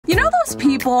those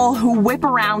people who whip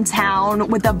around town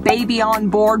with a baby on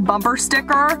board bumper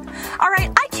sticker?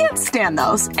 Alright, I can't stand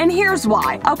those, and here's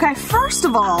why. Okay, first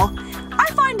of all, I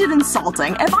find it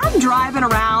insulting. If I'm driving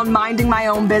around minding my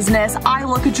own business, I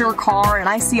look at your car and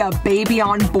I see a baby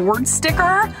on board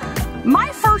sticker, my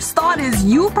first thought is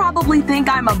you probably think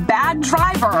I'm a bad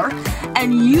driver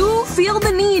and you feel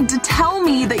the need to tell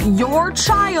me that your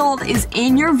child is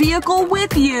in your vehicle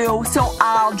with you so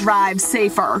I'll drive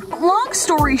safer. Long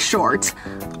story short,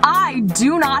 I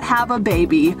do not have a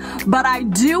baby, but I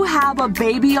do have a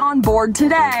baby on board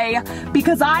today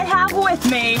because I have with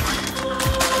me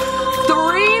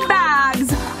 3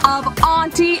 bags of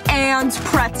Auntie Anne's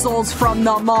pretzels from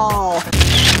the mall.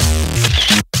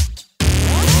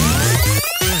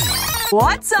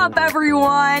 What's up,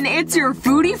 everyone? It's your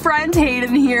foodie friend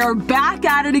Haydn here, back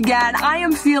at it again. I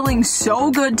am feeling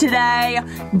so good today.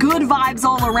 Good vibes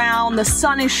all around. The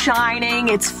sun is shining.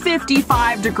 It's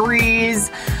 55 degrees.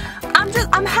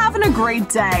 I'm having a great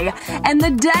day, and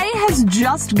the day has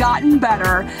just gotten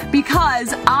better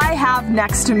because I have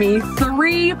next to me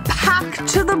 3 packed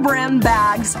to the brim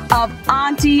bags of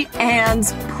Auntie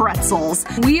Anne's pretzels.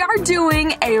 We are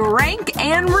doing a rank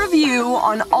and review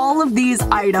on all of these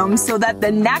items so that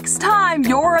the next time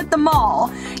you're at the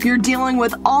mall, you're dealing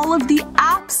with all of the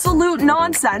absolute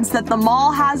nonsense that the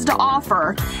mall has to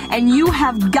offer, and you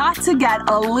have got to get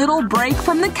a little break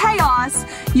from the chaos.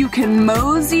 You can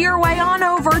mosey your way on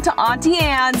over to Auntie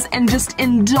Anne's and just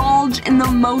indulge in the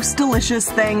most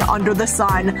delicious thing under the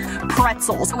sun,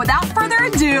 pretzels. So without further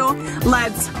ado,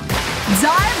 let's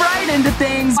dive right into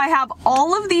things. I have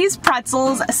all of these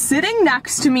pretzels sitting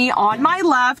next to me on my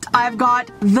left. I've got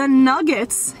the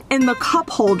nuggets in the cup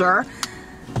holder.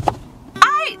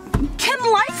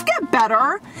 Can life get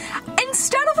better?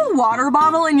 Instead of a water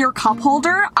bottle in your cup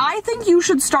holder, I think you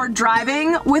should start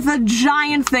driving with a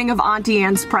giant thing of Auntie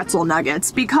Anne's pretzel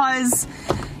nuggets because,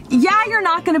 yeah, you're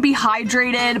not going to be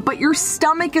hydrated, but your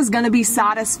stomach is going to be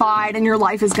satisfied and your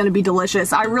life is going to be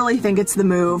delicious. I really think it's the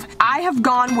move. I have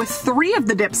gone with 3 of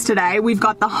the dips today. We've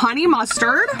got the honey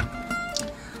mustard,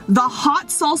 the hot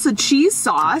salsa cheese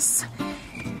sauce.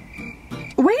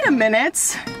 Wait a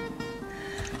minute.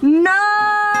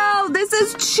 No, this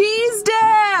is cheese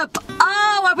dip.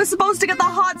 Oh, I was supposed to get the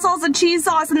hot salsa cheese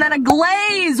sauce and then a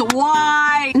glaze.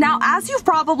 Why? Now, as you've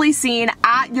probably seen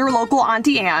at your local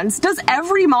Auntie Anne's, does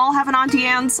every mall have an Auntie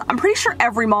Anne's? I'm pretty sure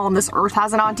every mall on this earth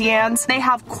has an Auntie Anne's. They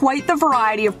have quite the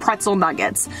variety of pretzel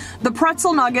nuggets. The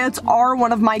pretzel nuggets are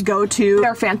one of my go-to.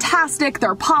 They're fantastic.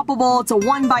 They're poppable. It's a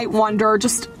one-bite wonder.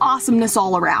 Just awesomeness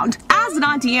all around. As an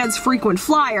Auntie Anne's frequent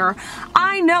flyer,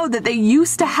 I know that they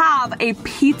used to have a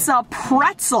pizza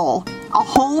pretzel, a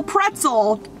whole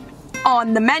pretzel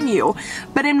on the menu.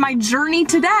 But in my journey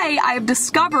today, I have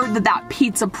discovered that that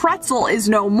pizza pretzel is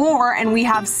no more, and we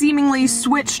have seemingly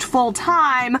switched full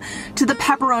time to the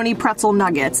pepperoni pretzel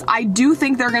nuggets. I do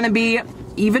think they're gonna be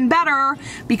even better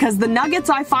because the nuggets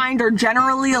I find are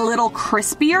generally a little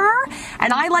crispier,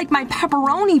 and I like my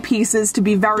pepperoni pieces to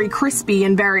be very crispy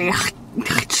and very,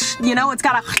 you know, it's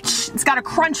got a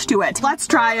crunch to it. Let's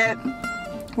try it.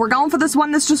 We're going for this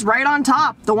one that's just right on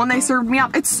top, the one they served me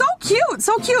up. It's so cute,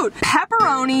 so cute.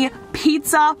 Pepperoni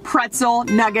pizza pretzel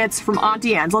nuggets from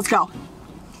Auntie Anne's. Let's go.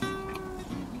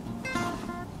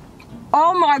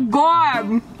 Oh my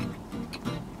God.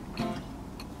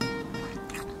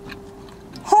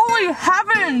 Holy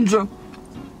heavens.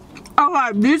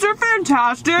 Okay, these are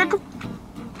fantastic.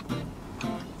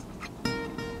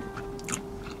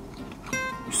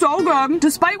 So good.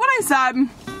 Despite what I said,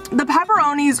 the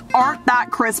pepperonis aren't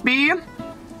that crispy,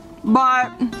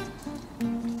 but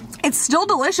it's still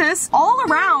delicious all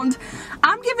around.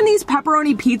 I'm giving these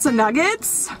pepperoni pizza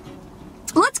nuggets,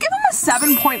 let's give them a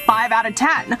 7.5 out of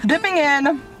 10. Dipping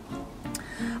in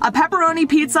a pepperoni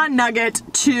pizza nugget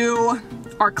to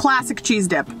our classic cheese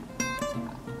dip.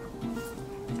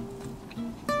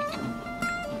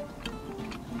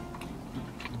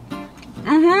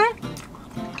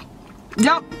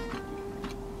 Yep.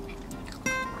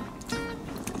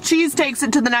 Cheese takes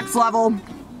it to the next level.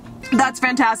 That's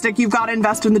fantastic. You've got to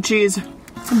invest in the cheese.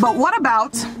 But what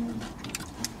about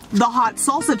the hot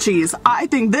salsa cheese? I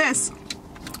think this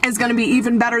is going to be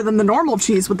even better than the normal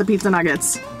cheese with the pizza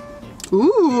nuggets.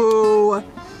 Ooh.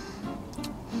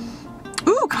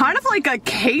 Ooh, kind of like a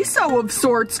queso of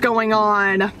sorts going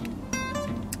on.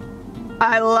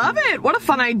 I love it. What a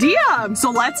fun idea. So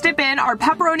let's dip in our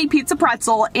pepperoni pizza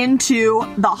pretzel into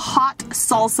the hot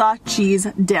salsa cheese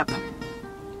dip.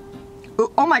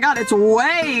 Oh my God, it's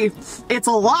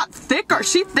a lot thicker.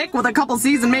 She's thick with a couple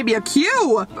C's and maybe a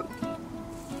Q.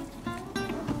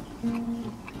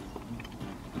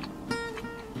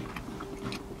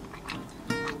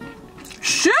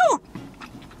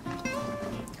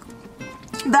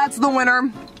 that's the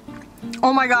winner.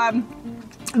 Oh my God.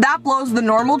 That blows the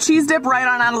normal cheese dip right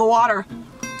on out of the water.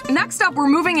 Next up, we're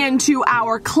moving into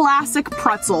our classic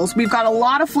pretzels. We've got a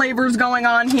lot of flavors going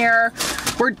on here.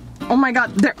 Oh my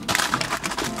God,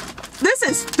 this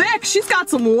is thick. She's got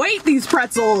some weight, these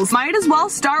pretzels. Might as well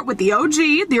start with the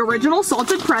OG, the original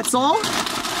salted pretzel.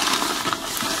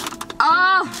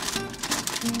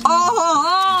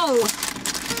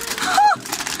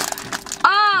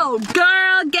 Oh,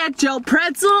 girl, get your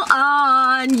pretzel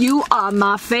on. You are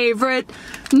my favorite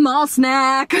mall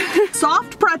snack.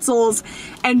 Soft pretzels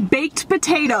and baked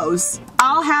potatoes,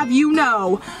 I'll have you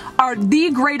know, are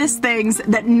the greatest things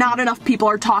that not enough people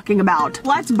are talking about.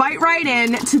 Let's bite right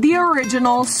in to the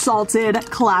original salted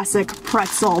classic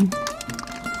pretzel.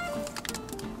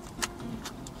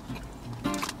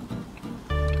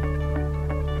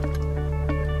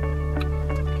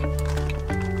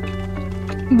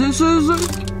 This is,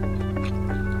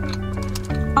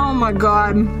 oh my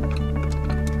God,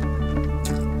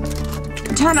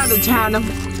 10 out of 10.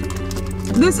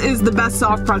 This is the best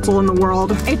soft pretzel in the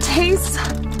world. It tastes,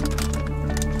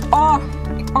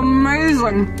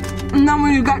 amazing. And then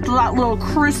when you get to that little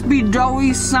crispy,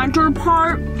 doughy center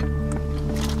part,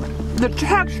 the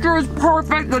texture is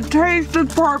perfect, the taste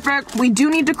is perfect. We do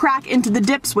need to crack into the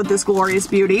dips with this glorious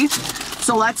beauty.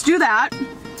 So let's do that.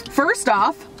 First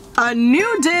off, a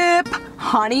new dip,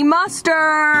 honey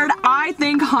mustard. I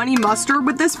think honey mustard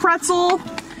with this pretzel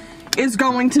is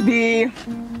going to be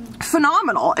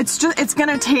phenomenal. It's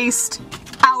gonna taste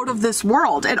out of this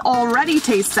world. It already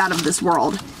tastes out of this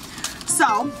world.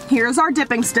 So here's our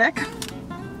dipping stick,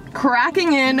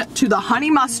 cracking in to the honey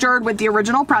mustard with the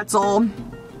original pretzel.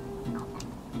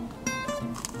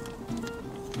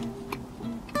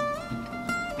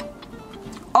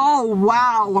 Oh,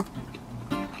 wow.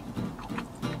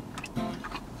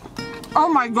 Oh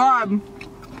my God.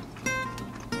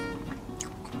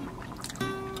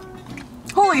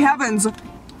 Holy heavens.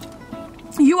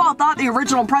 You all thought the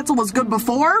original pretzel was good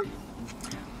before?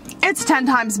 It's 10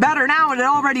 times better now, and it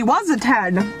already was a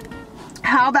 10.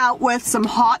 How about with some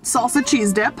hot salsa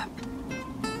cheese dip?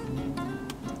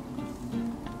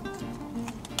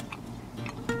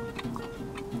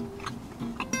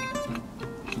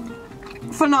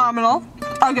 Phenomenal.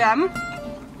 Again.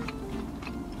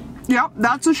 Yep,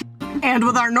 that's a and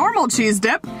with our normal cheese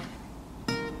dip.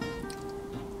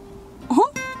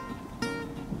 Oh,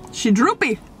 she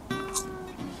droopy.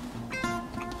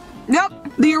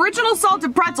 Yep, the original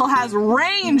salted pretzel has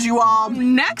range, you all.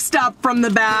 Next up from the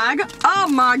bag, oh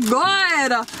my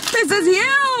God, this is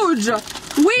huge.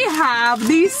 We have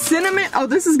the cinnamon, oh,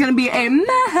 this is gonna be a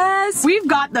mess. We've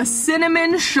got the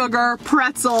cinnamon sugar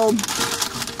pretzel.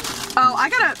 Oh, I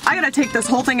gotta take this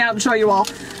whole thing out and show you all.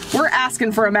 We're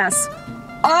asking for a mess.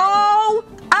 Oh,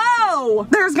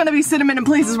 there's gonna be cinnamon in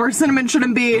places where cinnamon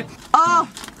shouldn't be. Oh.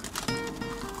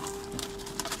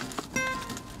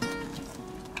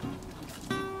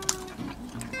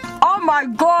 Oh my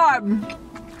God.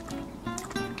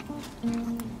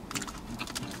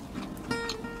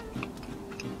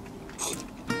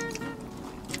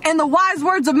 In the wise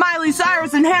words of Miley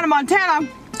Cyrus and Hannah Montana,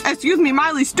 excuse me,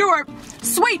 Miley Stewart,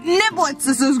 sweet niblets,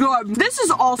 this is good. This is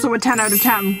also a 10 out of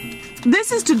 10.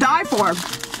 This is to die for.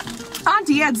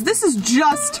 Auntie Anne's, this is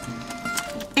just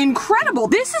incredible.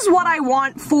 This is what I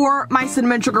want for my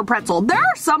cinnamon sugar pretzel. There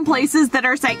are some places that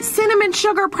are saying cinnamon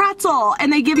sugar pretzel,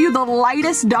 and they give you the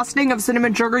lightest dusting of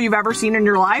cinnamon sugar you've ever seen in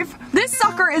your life. This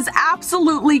sucker is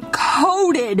absolutely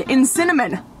coated in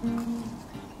cinnamon.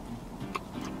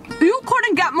 You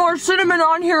couldn't get more cinnamon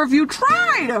on here if you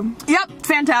tried. Yep,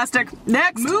 fantastic.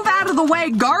 Next, move out of the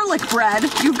way, garlic bread.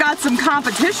 You've got some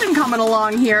competition coming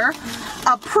along here.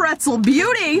 A pretzel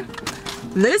beauty.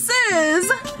 This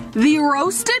is the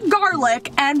roasted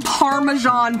garlic and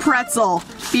Parmesan pretzel.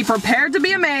 Be prepared to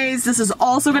be amazed. This is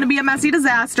also going to be a messy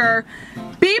disaster.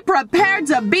 Be prepared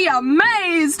to be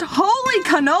amazed. Holy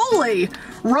cannoli.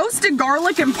 Roasted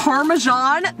garlic and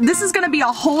Parmesan. This is going to be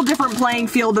a whole different playing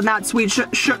field than that sweet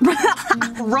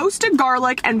roasted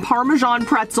garlic and Parmesan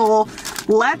pretzel.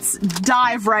 Let's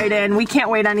dive right in. We can't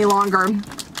wait any longer.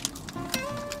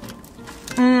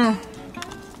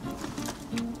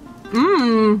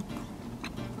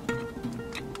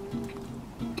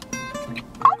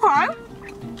 Okay.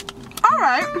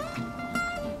 Alright.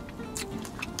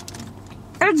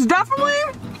 It's definitely,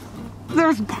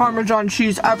 there's Parmesan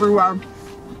cheese everywhere.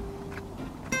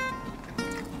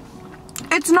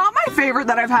 It's not my favorite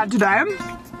that I've had today.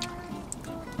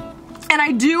 And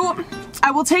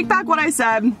I will take back what I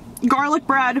said. Garlic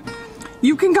bread,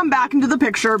 you can come back into the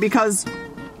picture because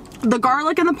the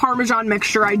garlic and the Parmesan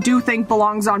mixture I do think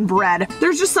belongs on bread.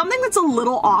 There's just something that's a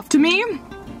little off to me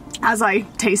as I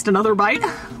taste another bite.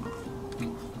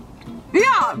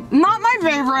 Yeah, not my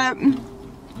favorite.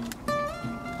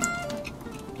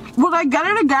 Would I get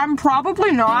it again?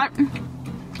 Probably not.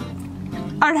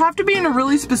 I'd have to be in a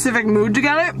really specific mood to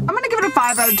get it. I'm gonna give it a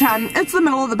 5 out of 10. It's the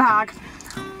middle of the pack.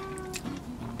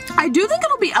 I do think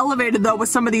it'll be elevated though with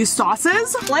some of these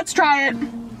sauces. Let's try it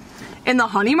in the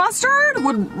honey mustard.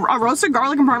 Would a roasted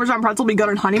garlic and Parmesan pretzel be good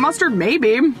in honey mustard?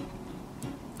 Maybe.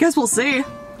 Guess we'll see.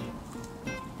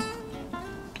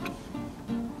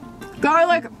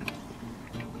 Garlic.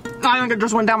 I think it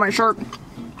just went down my shirt.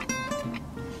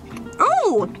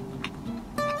 Ooh!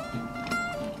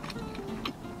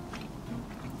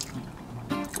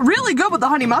 Really good with the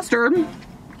honey mustard.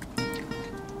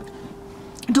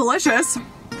 Delicious.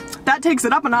 That takes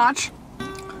it up a notch.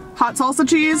 Hot salsa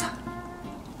cheese.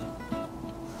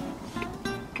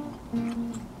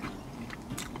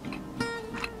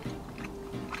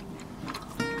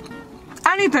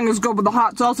 Anything is good with the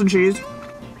hot salsa cheese.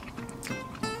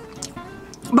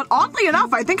 But oddly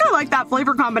enough, I think I like that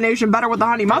flavor combination better with the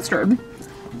honey mustard.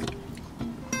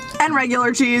 And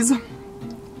regular cheese.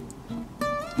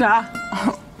 Yeah.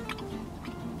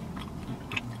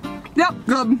 Yep,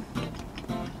 good.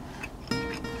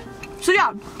 So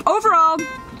yeah, overall,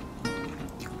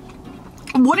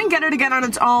 wouldn't get it again on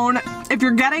its own. If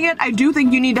you're getting it, I do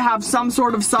think you need to have some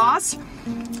sort of sauce.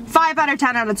 5 out of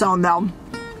 10 on its own though.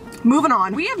 Moving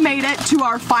on, we have made it to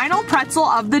our final pretzel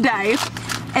of the day,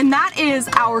 and that is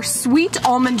our sweet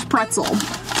almond pretzel.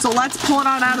 So let's pull it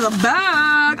on out of the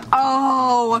bag.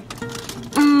 Oh,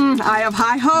 I have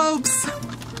high hopes.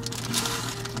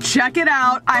 Check it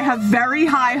out. I have very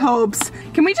high hopes.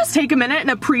 Can we just take a minute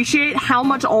and appreciate how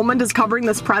much almond is covering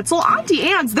this pretzel? Auntie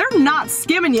Anne's, they're not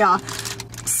skimming ya.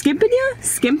 Skimping ya?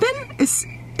 Skimping? Is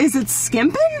it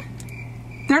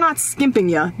skimping? They're not skimping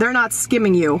ya. They're not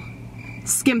skimming you.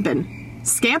 Skimping.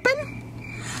 Scamping?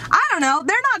 I don't know.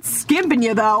 They're not skimping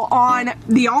you though on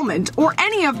the almond or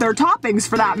any of their toppings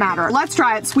for that matter. Let's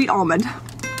try it. Sweet almond.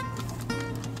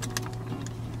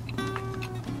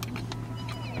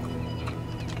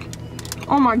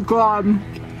 Oh my god.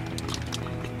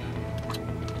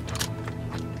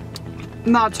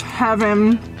 That's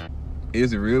heaven.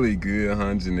 It's really good,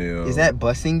 huh, Janelle? Is that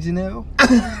busing, Janelle?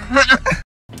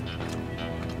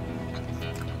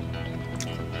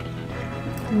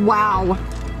 Wow.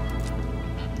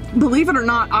 Believe it or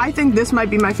not, I think this might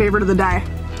be my favorite of the day.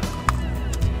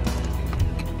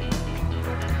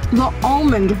 The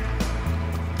almond.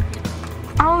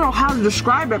 I don't know how to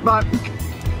describe it, but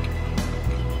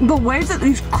the way that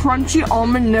these crunchy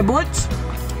almond niblets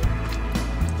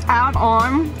add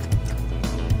on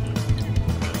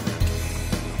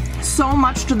so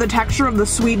much to the texture of the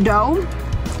sweet dough.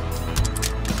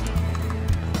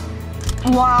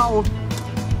 Wow.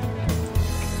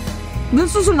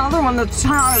 This is another one that's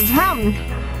 10 out of 10.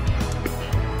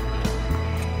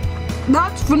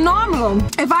 That's phenomenal.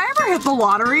 If I ever hit the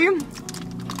lottery,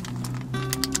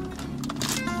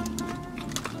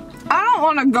 I don't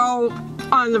want to go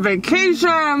on the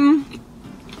vacation.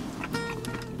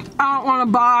 I don't want to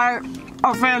buy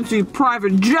a fancy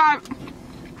private jet.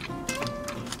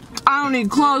 I don't need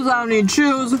clothes, I don't need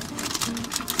shoes.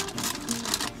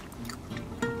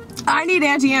 I need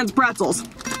Auntie Anne's pretzels.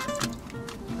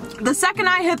 The second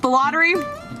I hit the lottery,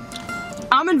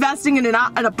 I'm investing in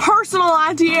a personal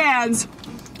Auntie Anne's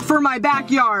for my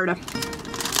backyard. Auntie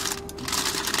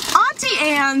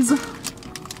Anne's,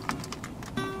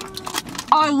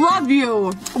 I love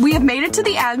you. We have made it to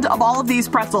the end of all of these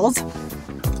pretzels.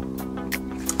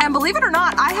 And believe it or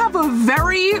not, I have a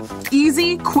very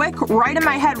easy, quick, right in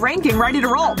my head ranking ready to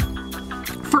roll.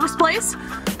 First place,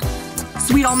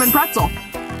 sweet almond pretzel.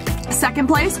 Second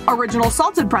place, original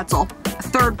salted pretzel.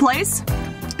 Third place,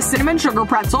 cinnamon sugar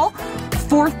pretzel.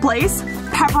 Fourth place,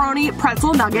 pepperoni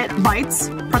pretzel nugget bites.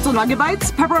 Pretzel nugget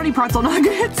bites? Pepperoni pretzel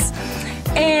nuggets.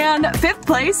 And fifth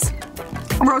place,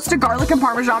 roasted garlic and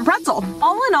Parmesan pretzel.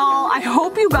 All in all, I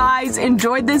hope you guys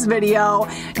enjoyed this video.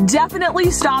 Definitely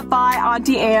stop by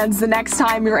Auntie Anne's the next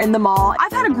time you're in the mall.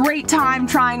 I've had a great time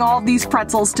trying all of these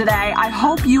pretzels today. I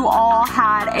hope you all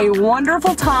had a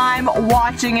wonderful time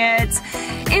watching it.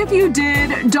 If you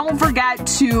did, don't forget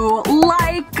to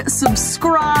like,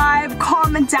 subscribe,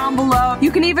 comment down below. You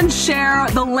can even share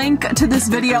the link to this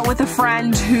video with a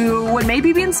friend who would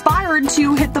maybe be inspired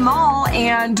to hit the mall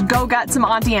and go get some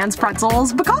Auntie Anne's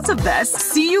pretzels because of this.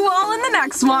 See you all in the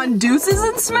next one. Deuces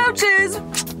and smooches.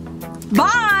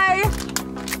 Bye!